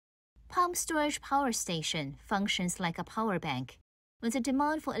Pump storage power station functions like a power bank when the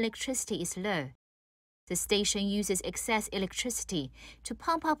demand for electricity is low. The station uses excess electricity to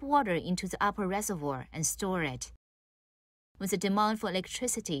pump up water into the upper reservoir and store it. When the demand for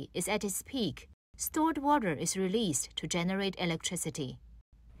electricity is at its peak, stored water is released to generate electricity.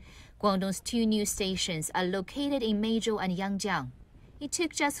 Guangdong's two new stations are located in Meizhou and Yangjiang. It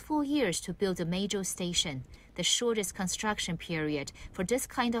took just 4 years to build the Meizhou station, the shortest construction period for this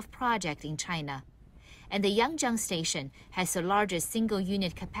kind of project in China. And the Yangjiang station has the largest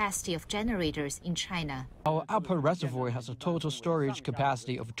single-unit capacity of generators in China. Our upper reservoir has a total storage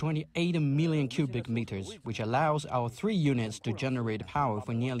capacity of 28 million cubic meters, which allows our 3 units to generate power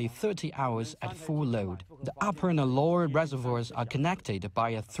for nearly 30 hours at full load. The upper and the lower reservoirs are connected by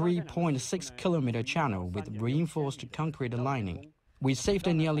a 3.6-kilometer channel with reinforced concrete lining. We saved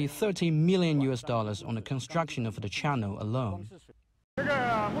nearly $30 million on the construction of the channel alone.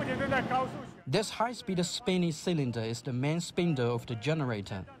 This high-speed spinning cylinder is the main spindle of the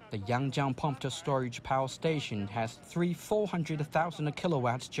generator. The Yangjiang pumped storage power station has 3 400,000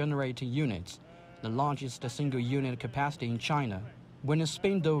 kilowatt generating units, the largest single unit capacity in China. When the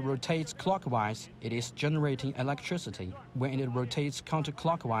spindle rotates clockwise, it is generating electricity. When it rotates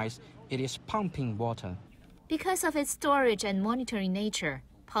counterclockwise, it is pumping water. Because of its storage and monitoring nature,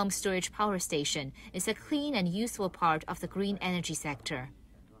 pump storage power station is a clean and useful part of the green energy sector.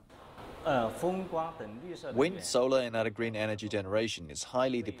 Wind, solar and other green energy generation is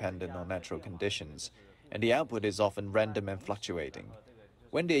highly dependent on natural conditions, and the output is often random and fluctuating.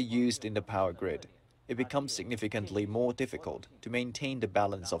 When they are used in the power grid, it becomes significantly more difficult to maintain the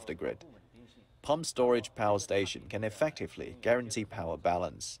balance of the grid. Pump storage power station can effectively guarantee power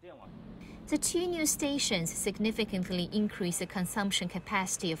balance. The two new stations significantly increase the consumption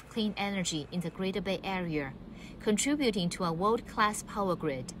capacity of clean energy in the Greater Bay Area, contributing to a world-class power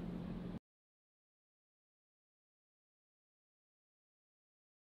grid.